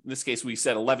value. In this case, we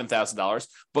said $11,000,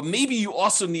 but maybe you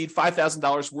also need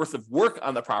 $5,000 worth of work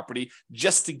on the property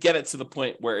just to get it to the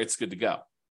point where it's good to go.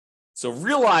 So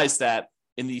realize that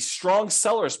in these strong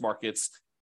sellers markets,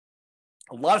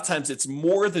 a lot of times it's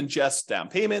more than just down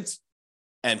payments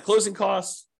and closing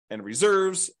costs and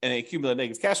reserves and accumulated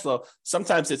negative cash flow.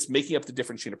 Sometimes it's making up the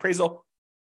difference in appraisal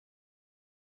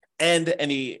and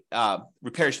any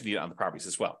repairs you need on the properties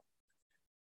as well.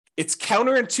 It's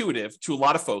counterintuitive to a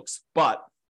lot of folks, but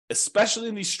especially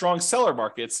in these strong seller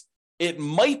markets, it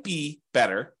might be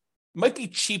better, might be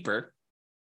cheaper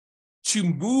to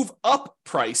move up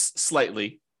price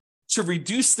slightly to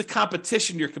reduce the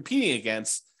competition you're competing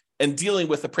against and dealing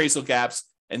with appraisal gaps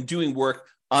and doing work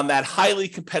on that highly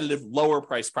competitive, lower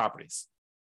price properties.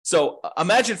 So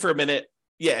imagine for a minute,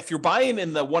 if you're buying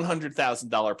in the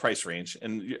 $100,000 price range,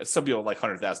 and some people are like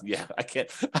 100,000, I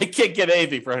can't get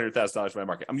anything for $100,000 in my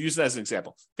market. I'm using that as an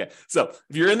example. Okay, so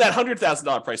if you're in that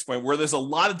 $100,000 price point where there's a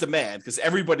lot of demand because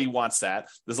everybody wants that,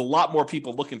 there's a lot more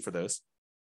people looking for those.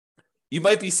 You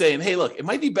might be saying, hey, look, it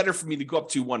might be better for me to go up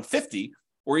to 150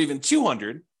 or even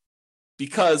 200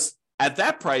 because at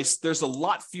that price, there's a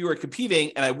lot fewer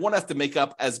competing and I won't have to make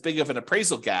up as big of an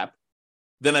appraisal gap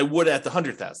than I would at the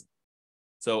 100,000.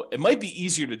 So it might be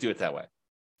easier to do it that way.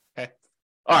 Okay.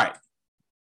 All right.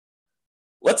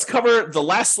 Let's cover the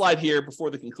last slide here before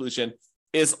the conclusion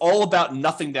is all about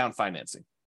nothing down financing.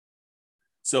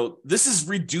 So this is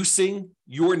reducing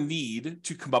your need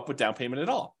to come up with down payment at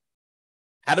all.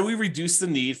 How do we reduce the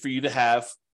need for you to have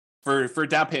for a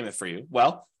down payment for you?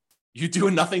 Well, you do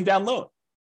a nothing down loan.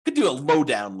 You could do a low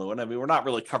down loan. I mean, we're not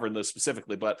really covering those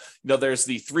specifically, but there's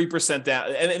the 3%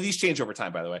 down, and these change over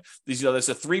time, by the way. There's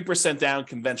a 3% down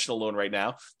conventional loan right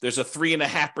now. There's a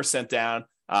 3.5% down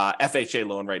FHA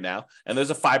loan right now, and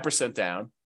there's a 5%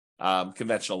 down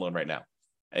conventional loan right now.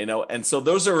 And so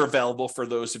those are available for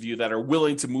those of you that are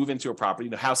willing to move into a property,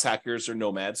 house hackers or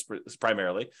nomads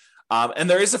primarily. And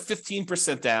there is a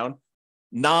 15% down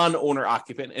non-owner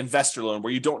occupant investor loan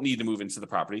where you don't need to move into the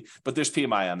property, but there's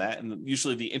PMI on that. And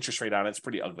usually the interest rate on it's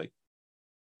pretty ugly.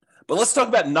 But let's talk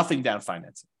about nothing down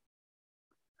financing.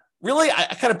 Really,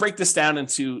 I kind of break this down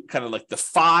into kind of like the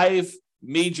 5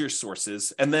 major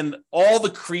sources and then all the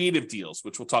creative deals,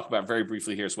 which we'll talk about very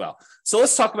briefly here as well. So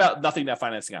let's talk about nothing down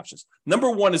financing options. Number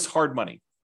 1 is hard money.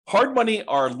 Hard money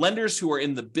are lenders who are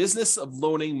in the business of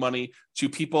loaning money to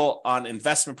people on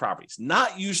investment properties,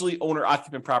 not usually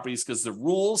owner-occupant properties, because the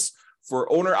rules for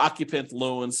owner-occupant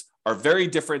loans are very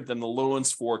different than the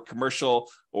loans for commercial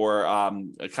or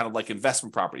kind of like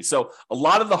investment properties. So a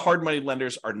lot of the hard money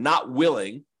lenders are not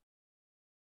willing.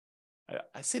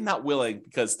 I say not willing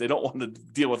because they don't want to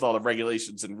deal with all the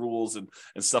regulations and rules and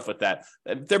stuff like that.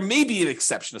 And there may be an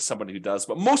exception to somebody who does,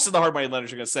 but most of the hard money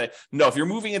lenders are going to say, no, if you're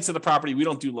moving into the property, we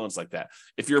don't do loans like that.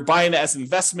 If you're buying it as an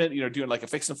investment, doing like a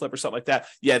fix and flip or something like that,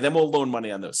 then we'll loan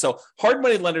money on those. So hard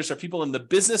money lenders are people in the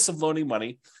business of loaning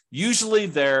money. Usually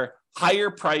they're higher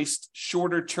priced,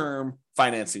 shorter term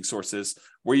financing sources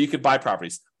where you could buy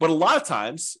properties. But a lot of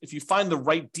times, if you find the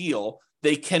right deal,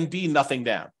 they can be nothing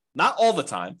down. Not all the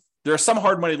time. There are some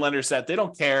hard money lenders that they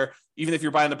don't care, even if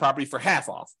you're buying the property for half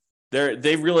off.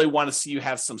 They really want to see you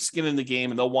have some skin in the game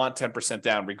and they'll want 10%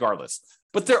 down regardless.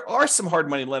 But there are some hard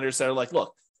money lenders that are like,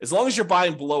 look, as long as you're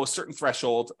buying below a certain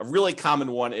threshold, a really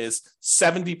common one is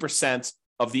 70%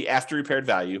 of the after repaired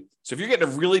value. So if you're getting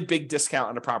a really big discount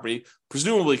on a property,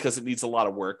 presumably because it needs a lot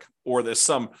of work, or there's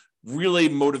some really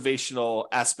motivational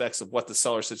aspects of what the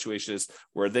seller situation is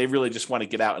where they really just want to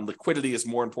get out and liquidity is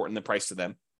more important than price to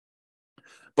them.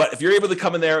 But if you're able to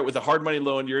come in there with a hard money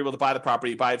loan, you're able to buy the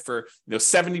property, buy it for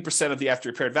 70% of the after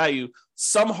repaired value.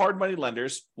 Some hard money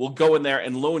lenders will go in there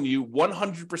and loan you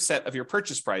 100% of your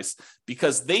purchase price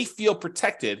because they feel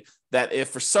protected that if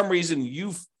for some reason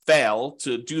you fail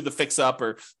to do the fix up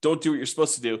or don't do what you're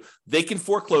supposed to do, they can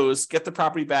foreclose, get the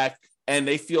property back, and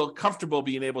they feel comfortable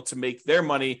being able to make their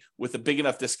money with a big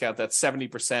enough discount that's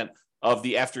 70% of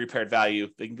the after repaired value.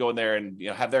 They can go in there and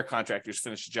have their contractors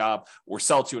finish the job or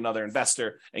sell to another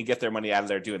investor and get their money out of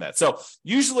there doing that. So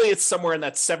usually it's somewhere in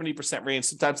that 70% range.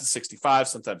 Sometimes it's 65,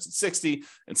 sometimes it's 60.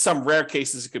 In some rare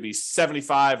cases, it could be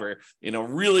 75 or,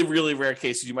 really, really rare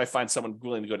cases, you might find someone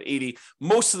willing to go to 80.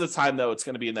 Most of the time, though, it's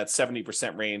going to be in that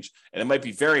 70% range. And it might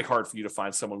be very hard for you to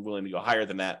find someone willing to go higher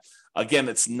than that. Again,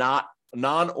 it's not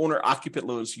non-owner occupant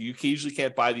loans. You usually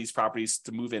can't buy these properties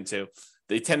to move into.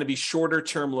 They tend to be shorter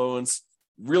term loans,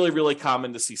 really, really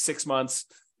common to see 6 months.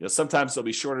 Sometimes they'll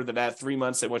be shorter than that, 3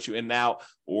 months. They want you in and out,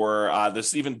 or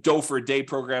there's even dough for a day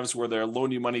programs where they'll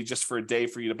loan you money just for a day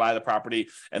for you to buy the property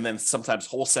and then sometimes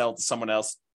wholesale to someone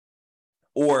else.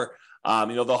 Or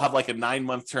They'll have like a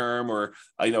 9-month term or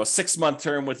a 6-month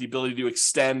term with the ability to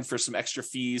extend for some extra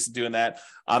fees and doing that.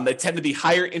 They tend to be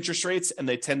higher interest rates, and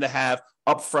they tend to have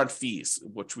upfront fees,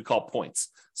 which we call points.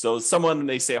 So someone,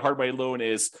 they say a hard money loan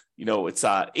is, it's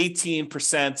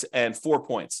 18% and 4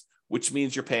 points, which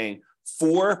means you're paying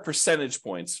 4 percentage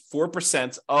points,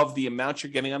 4% of the amount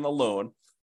you're getting on the loan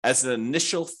as an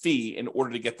initial fee in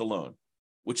order to get the loan,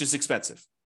 which is expensive.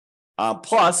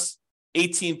 Plus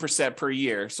 18% per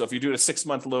year. So if you're doing a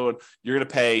 6-month loan, you're going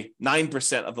to pay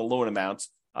 9% of the loan amount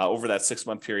over that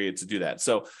 6-month period to do that.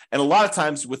 So, and a lot of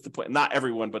times with the point, not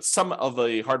everyone, but some of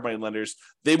the hard money lenders,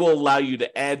 they will allow you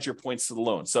to add your points to the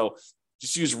loan. So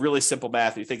just use really simple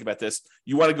math. If you think about this,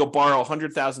 you want to go borrow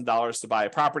 $100,000 to buy a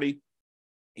property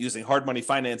using hard money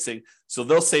financing. So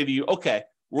they'll say to you, okay,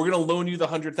 we're going to loan you the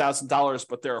 $100,000,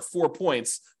 but there are 4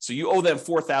 points. So you owe them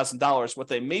 $4,000. What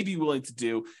they may be willing to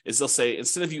do is they'll say,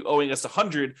 instead of you owing us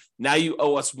 100, now you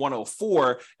owe us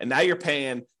 104. And now you're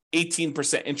paying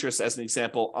 18% interest, as an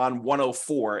example, on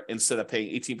 104 instead of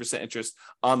paying 18% interest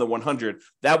on the 100.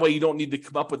 That way you don't need to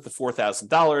come up with the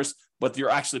 $4,000, but you're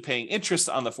actually paying interest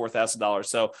on the $4,000.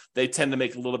 So they tend to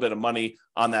make a little bit of money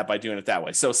on that by doing it that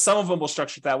way. So some of them will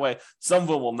structure it that way. Some of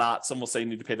them will not. Some will say you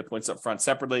need to pay the points up front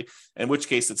separately, in which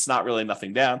case it's not really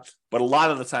nothing down. But a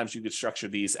lot of the times you could structure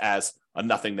these as a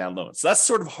nothing down loan. So that's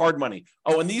sort of hard money.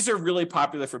 Oh, and these are really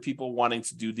popular for people wanting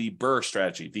to do the BRRRR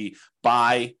strategy, the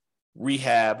buy,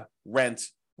 rehab, rent,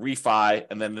 refi,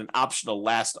 and then an optional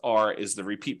last R is the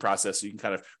repeat process. So you can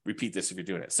kind of repeat this if you're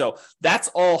doing it. So that's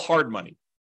all hard money.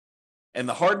 And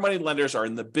the hard money lenders are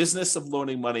in the business of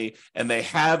loaning money, and they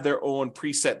have their own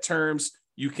preset terms.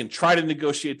 You can try to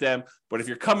negotiate them, but if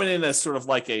you're coming in as sort of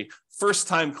like a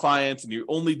first-time client and you've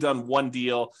only done one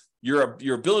deal, your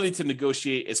ability to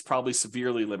negotiate is probably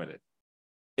severely limited.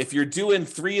 If you're doing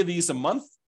 3 of these a month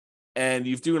and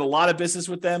you've doing a lot of business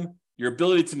with them, your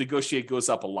ability to negotiate goes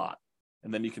up a lot,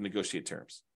 and then you can negotiate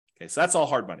terms. Okay, so that's all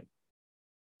hard money.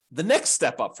 The next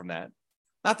step up from that,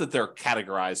 not that they're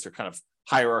categorized or kind of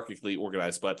hierarchically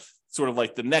organized, but sort of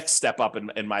like the next step up,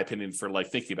 in my opinion, for like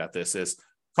thinking about this is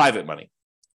private money.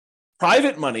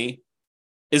 Private money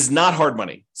is not hard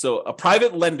money. So a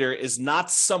private lender is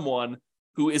not someone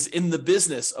who is in the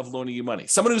business of loaning you money.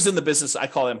 Someone who's in the business, I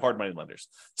call them hard money lenders.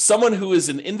 Someone who is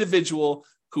an individual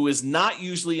who is not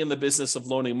usually in the business of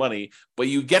loaning money, but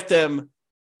you get them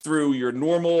through your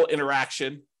normal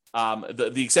interaction.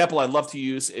 The example I love to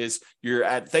use is you're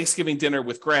at Thanksgiving dinner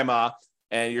with grandma,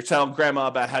 and you're telling grandma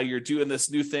about how you're doing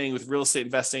this new thing with real estate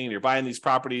investing, and you're buying these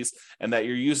properties, and that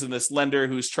you're using this lender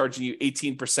who's charging you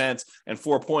 18% and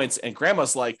 4 points. And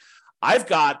grandma's like, I've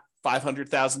got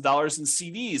 $500,000 in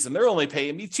CDs, and they're only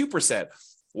paying me 2%.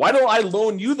 Why don't I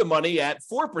loan you the money at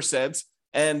 4%?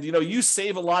 And, you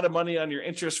save a lot of money on your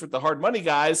interest with the hard money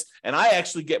guys, and I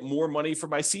actually get more money for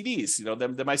my CDs,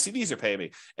 than my CDs are paying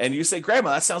me. And you say,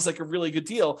 Grandma, that sounds like a really good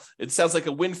deal. It sounds like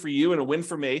a win for you and a win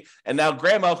for me. And now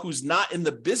Grandma, who's not in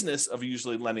the business of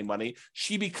usually lending money,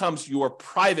 she becomes your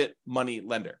private money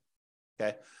lender.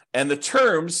 Okay. And the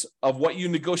terms of what you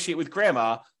negotiate with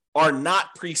Grandma are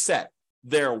not preset.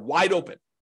 They're wide open.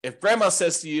 If Grandma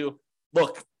says to you,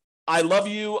 look, I love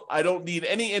you. I don't need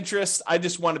any interest. I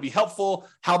just want to be helpful.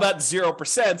 How about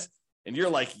 0%? And you're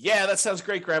like, yeah, that sounds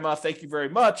great, Grandma. Thank you very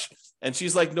much. And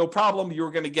she's like, no problem. You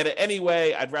were going to get it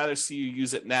anyway. I'd rather see you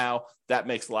use it now. That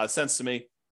makes a lot of sense to me.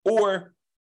 Or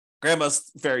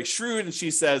Grandma's very shrewd and she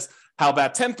says, how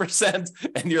about 10%?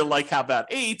 And you're like, how about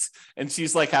 8? And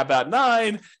she's like, how about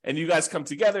 9? And you guys come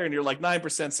together and you're like,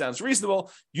 9% sounds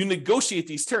reasonable. You negotiate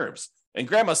these terms. And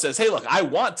Grandma says, hey, look, I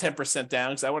want 10%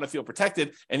 down because I want to feel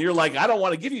protected. And you're like, I don't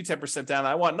want to give you 10% down.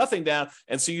 I want nothing down.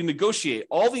 And so you negotiate.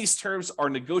 All these terms are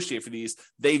negotiated for these.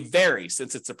 They vary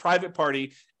since it's a private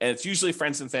party and it's usually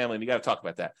friends and family. And you got to talk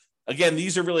about that. Again,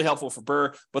 these are really helpful for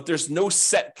BRRRR, but there's no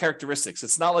set characteristics.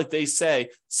 It's not like they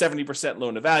say 70%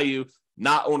 loan to value,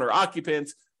 not owner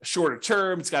occupant, a shorter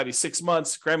term. It's got to be 6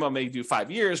 months. Grandma may do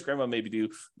 5 years. Grandma maybe do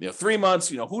 3 months.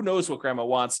 Who knows what grandma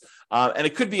wants? And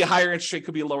it could be a higher interest rate,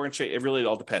 could be a lower interest rate. It really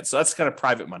all depends. So that's kind of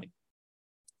private money.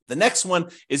 The next one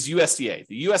is USDA.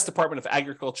 The U.S. Department of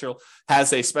Agriculture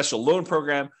has a special loan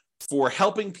program for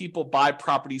helping people buy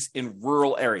properties in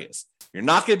rural areas. You're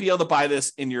not going to be able to buy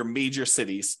this in your major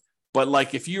cities, but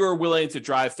like if you are willing to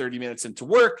drive 30 minutes into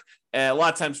work, and a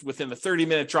lot of times within a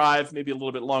 30-minute drive, maybe a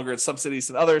little bit longer in some cities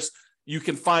than others, you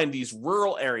can find these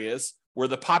rural areas where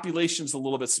the population's a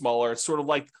little bit smaller. It's sort of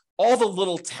like all the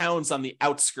little towns on the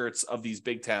outskirts of these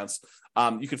big towns.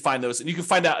 You can find those, and you can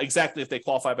find out exactly if they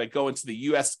qualify by going to the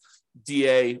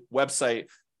USDA website.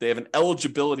 They have an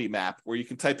eligibility map where you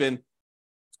can type in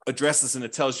addresses and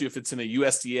it tells you if it's in a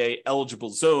USDA eligible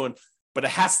zone. but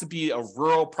it has to be a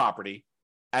rural property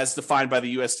as defined by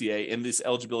the USDA in these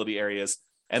eligibility areas.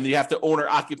 And you have to own or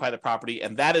occupy the property,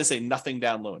 and that is a nothing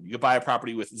down loan. You can buy a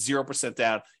property with 0%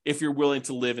 down if you're willing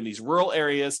to live in these rural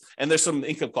areas, and there's some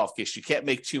income qualification. You can't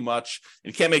make too much,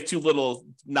 and you can't make too little,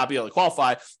 not be able to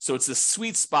qualify. So it's a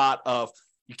sweet spot of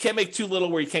you can't make too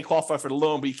little where you can't qualify for the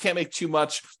loan, but you can't make too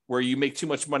much where you make too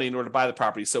much money in order to buy the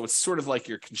property. So it's sort of like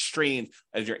you're constrained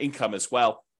as your income as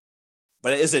well.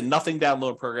 But it is a nothing down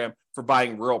loan program for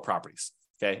buying rural properties,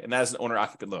 okay? And that is an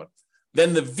owner-occupant loan.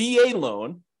 Then the VA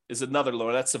loan is another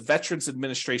loan. That's a Veterans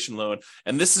Administration loan.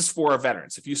 And this is for our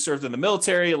veterans. If you served in the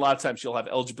military, a lot of times you'll have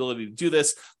eligibility to do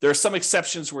this. There are some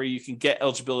exceptions where you can get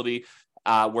eligibility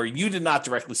where you did not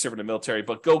directly serve in the military,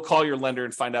 but go call your lender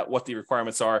and find out what the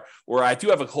requirements are. Or I do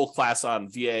have a whole class on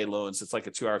VA loans. It's like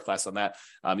a 2-hour class on that.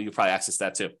 You can probably access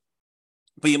that too.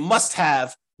 But you must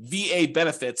have VA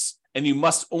benefits and you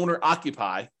must own or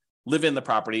occupy, live in the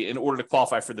property in order to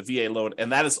qualify for the VA loan.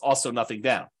 And that is also nothing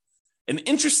down. An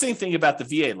interesting thing about the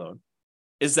VA loan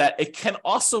is that it can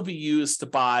also be used to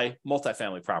buy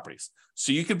multifamily properties.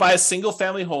 So you could buy a single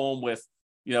family home with,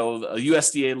 a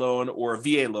USDA loan or a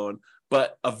VA loan,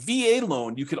 but a VA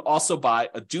loan, you could also buy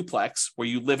a duplex where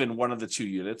you live in one of the 2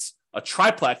 units, a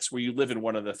triplex where you live in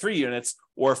one of the 3 units,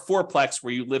 or a fourplex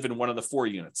where you live in one of the 4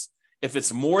 units. If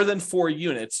it's more than 4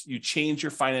 units, you change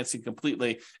your financing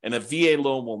completely, and a VA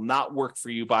loan will not work for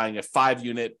you buying a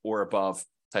 5-unit or above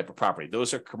type of property.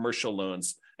 Those are commercial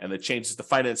loans, and it changes the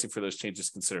financing for those changes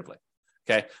considerably.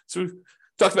 Okay, so we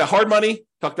talked about hard money,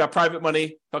 talked about private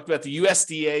money, talked about the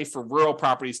USDA for rural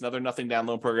properties, another nothing down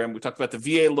loan program. We talked about the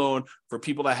VA loan for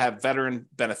people that have veteran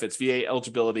benefits, VA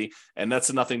eligibility, and that's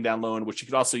a nothing down loan, which you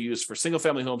could also use for single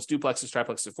family homes, duplexes,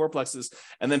 triplexes, and fourplexes.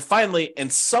 And then finally, in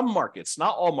some markets,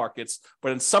 not all markets,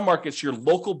 but in some markets, your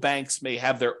local banks may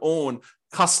have their own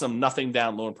custom nothing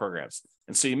down loan programs.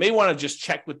 And so you may want to just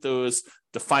check with those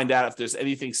to find out if there's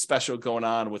anything special going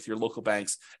on with your local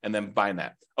banks and then buying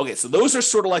that. Okay, so those are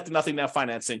sort of like the nothing down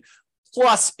financing.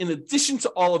 Plus, in addition to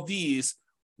all of these,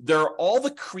 there are all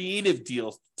the creative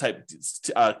deal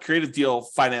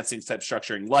financing type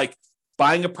structuring, like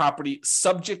buying a property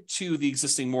subject to the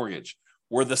existing mortgage,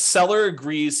 where the seller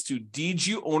agrees to deed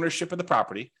you ownership of the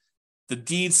property. The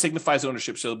deed signifies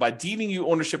ownership. So by deeding you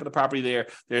ownership of the property,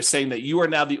 they're saying that you are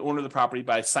now the owner of the property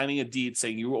by signing a deed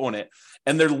saying you own it.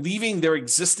 And they're leaving their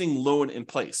existing loan in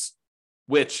place,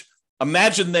 which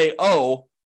imagine they owe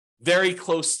very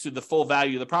close to the full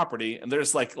value of the property. And they're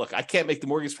just like, look, I can't make the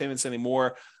mortgage payments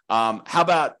anymore. How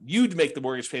about you make the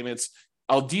mortgage payments?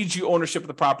 I'll deed you ownership of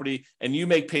the property and you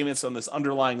make payments on this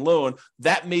underlying loan.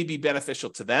 That may be beneficial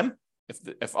to them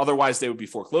if otherwise they would be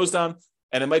foreclosed on.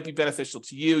 And it might be beneficial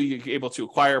to you. You're able to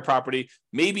acquire a property,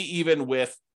 maybe even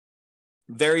with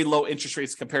very low interest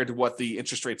rates compared to what the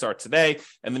interest rates are today.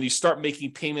 And then you start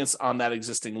making payments on that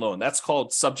existing loan. That's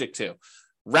called subject to.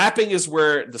 Wrapping is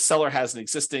where the seller has an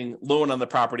existing loan on the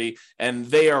property and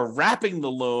they are wrapping the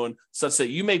loan such that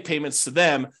you make payments to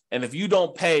them. And if you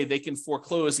don't pay, they can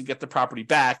foreclose and get the property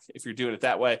back if you're doing it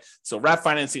that way. So wrap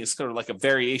financing is sort of like a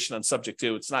variation on subject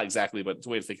to. It's not exactly, but it's a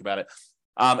way to think about it.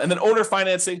 And then owner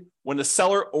financing, when the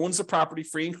seller owns the property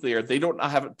free and clear, they do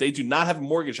not have a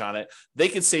mortgage on it. They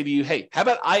can say to you, hey, how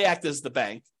about I act as the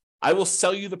bank? I will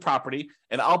sell you the property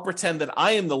and I'll pretend that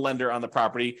I am the lender on the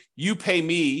property. You pay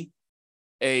me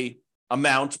a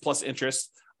amount plus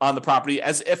interest on the property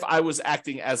as if I was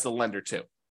acting as the lender too.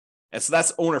 And so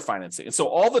that's owner financing. And so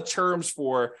all the terms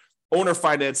for owner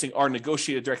financing are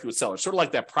negotiated directly with sellers, sort of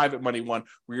like that private money one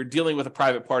where you're dealing with a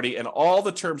private party and all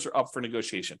the terms are up for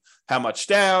negotiation. How much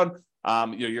down,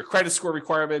 your credit score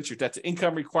requirements, your debt to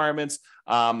income requirements,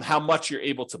 how much you're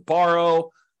able to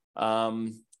borrow.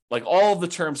 Like all of the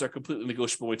terms are completely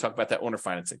negotiable when we talk about that owner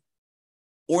financing.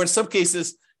 Or in some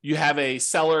cases, you have a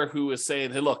seller who is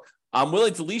saying, hey, look, I'm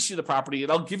willing to lease you the property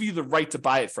and I'll give you the right to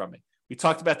buy it from me. We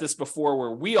talked about this before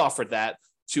where we offered that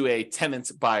to a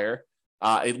tenant buyer.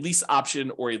 A lease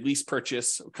option or a lease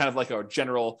purchase, kind of like our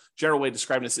general way of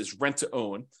describing this is rent to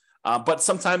own. But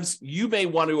sometimes you may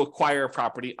want to acquire a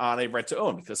property on a rent to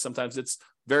own because sometimes it's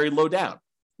very low down.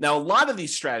 Now, a lot of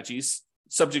these strategies,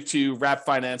 subject to wrap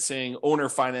financing, owner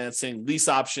financing, lease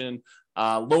option,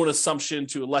 loan assumption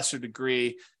to a lesser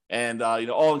degree, and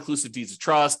all-inclusive deeds of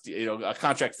trust, a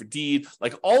contract for deed,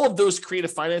 like all of those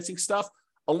creative financing stuff,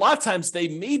 a lot of times they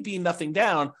may be nothing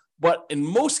down, but in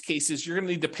most cases, you're going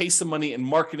to need to pay some money in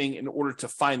marketing in order to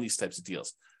find these types of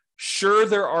deals. Sure,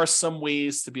 there are some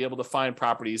ways to be able to find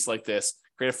properties like this,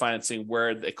 creative financing,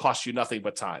 where it costs you nothing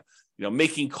but time.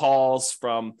 making calls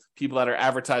from people that are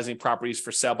advertising properties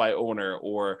for sale by owner,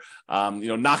 or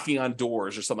knocking on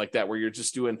doors or something like that, where you're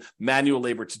just doing manual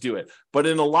labor to do it. But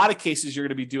in a lot of cases, you're going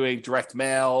to be doing direct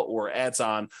mail or ads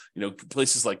on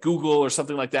places like Google or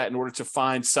something like that in order to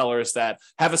find sellers that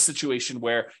have a situation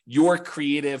where your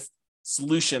creative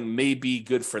solution may be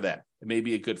good for them. It may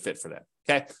be a good fit for them.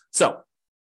 Okay, so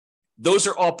those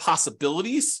are all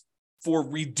possibilities for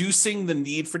reducing the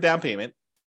need for down payment.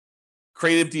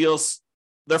 Creative deals,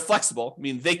 they're flexible. I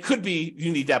mean, they could be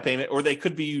you need down payment, or they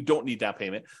could be you don't need down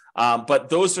payment. But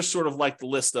those are sort of like the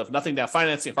list of nothing down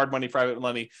financing, hard money, private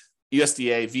money,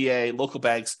 USDA, VA, local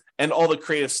banks, and all the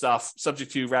creative stuff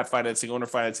subject to wrap financing, owner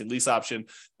financing, lease option.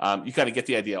 You kind of get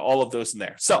the idea, all of those in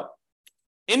there. So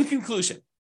in conclusion,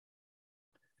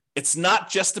 it's not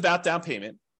just about down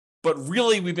payment, but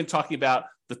really we've been talking about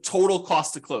the total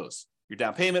cost to close. Your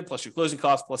down payment plus your closing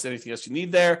costs plus anything else you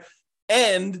need there,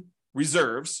 and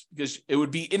reserves, because it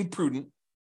would be imprudent.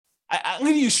 I'm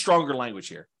going to use stronger language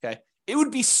here, okay? It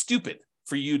would be stupid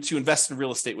for you to invest in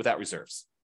real estate without reserves,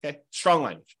 okay? Strong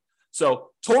language. So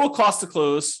total cost to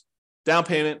close, down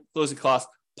payment, closing costs,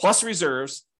 plus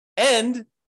reserves. And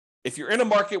if you're in a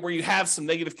market where you have some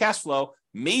negative cash flow,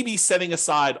 maybe setting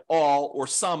aside all or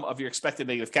some of your expected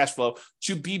negative cash flow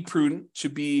to be prudent, to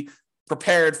be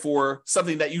prepared for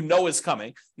something that is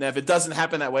coming. Now, if it doesn't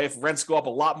happen that way, if rents go up a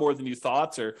lot more than you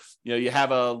thought, or you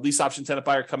have a lease option tenant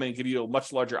buyer come in and give you a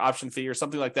much larger option fee or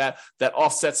something like that, that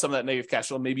offsets some of that negative cash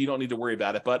flow, maybe you don't need to worry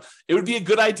about it. But it would be a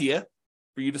good idea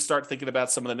for you to start thinking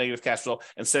about some of the negative cash flow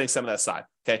and setting some of that aside.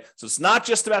 Okay, so it's not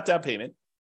just about down payment.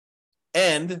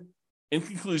 And in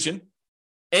conclusion,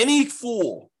 any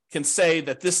fool can say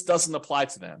that this doesn't apply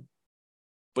to them,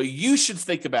 but you should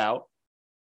think about,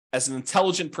 as an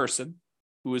intelligent person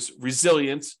who is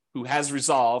resilient, who has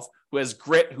resolve, who has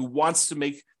grit, who wants to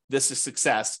make this a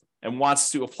success and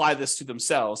wants to apply this to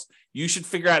themselves, you should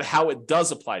figure out how it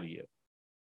does apply to you.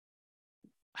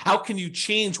 How can you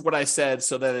change what I said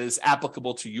so that it is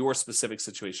applicable to your specific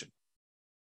situation?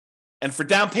 And for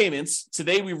down payments,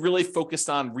 today we really focused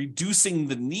on reducing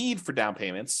the need for down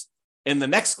payments. In the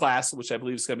next class, which I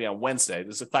believe is going to be on Wednesday,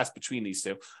 there's a class between these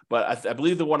two, but I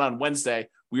believe the one on Wednesday,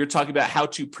 we were talking about how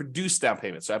to produce down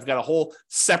payments. So I've got a whole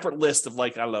separate list of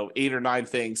 8 or 9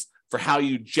 things for how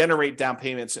you generate down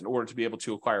payments in order to be able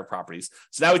to acquire properties.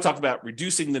 So now we talked about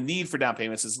reducing the need for down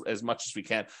payments as much as we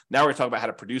can. Now we're talking about how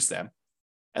to produce them,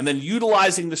 and then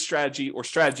utilizing the strategy or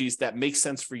strategies that make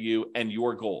sense for you and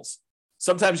your goals.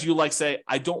 Sometimes you say,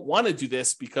 I don't want to do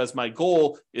this because my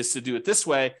goal is to do it this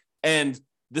way, and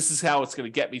this is how it's going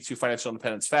to get me to financial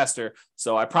independence faster.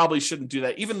 So I probably shouldn't do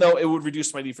that, even though it would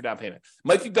reduce my need for down payment. It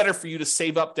might be better for you to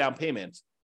save up down payment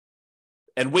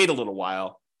and wait a little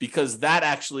while, because that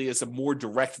actually is a more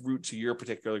direct route to your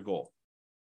particular goal.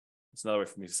 That's another way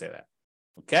for me to say that.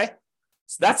 Okay?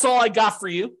 So that's all I got for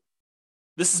you.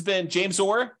 This has been James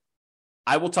Orr.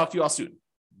 I will talk to you all soon.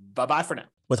 Bye-bye for now.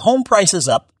 With home prices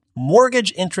up,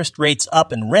 mortgage interest rates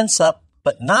up, and rents up,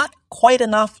 but not quite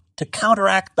enough to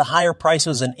counteract the higher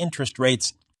prices and interest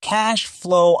rates, cash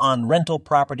flow on rental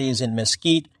properties in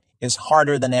Mesquite is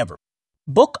harder than ever.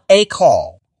 Book a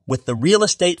call with the Real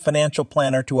Estate Financial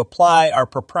Planner to apply our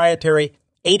proprietary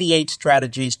 88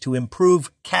 strategies to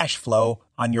improve cash flow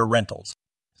on your rentals.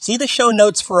 See the show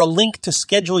notes for a link to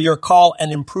schedule your call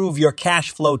and improve your cash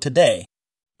flow today.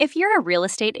 If you're a real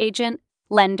estate agent,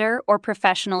 lender, or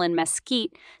professional in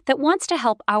Mesquite that wants to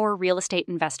help our real estate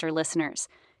investor listeners,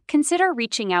 consider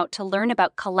reaching out to learn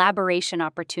about collaboration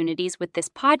opportunities with this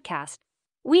podcast.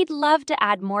 We'd love to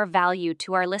add more value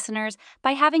to our listeners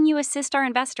by having you assist our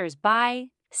investors buy,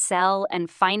 sell, and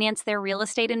finance their real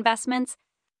estate investments.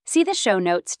 See the show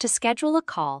notes to schedule a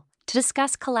call to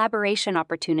discuss collaboration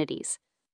opportunities.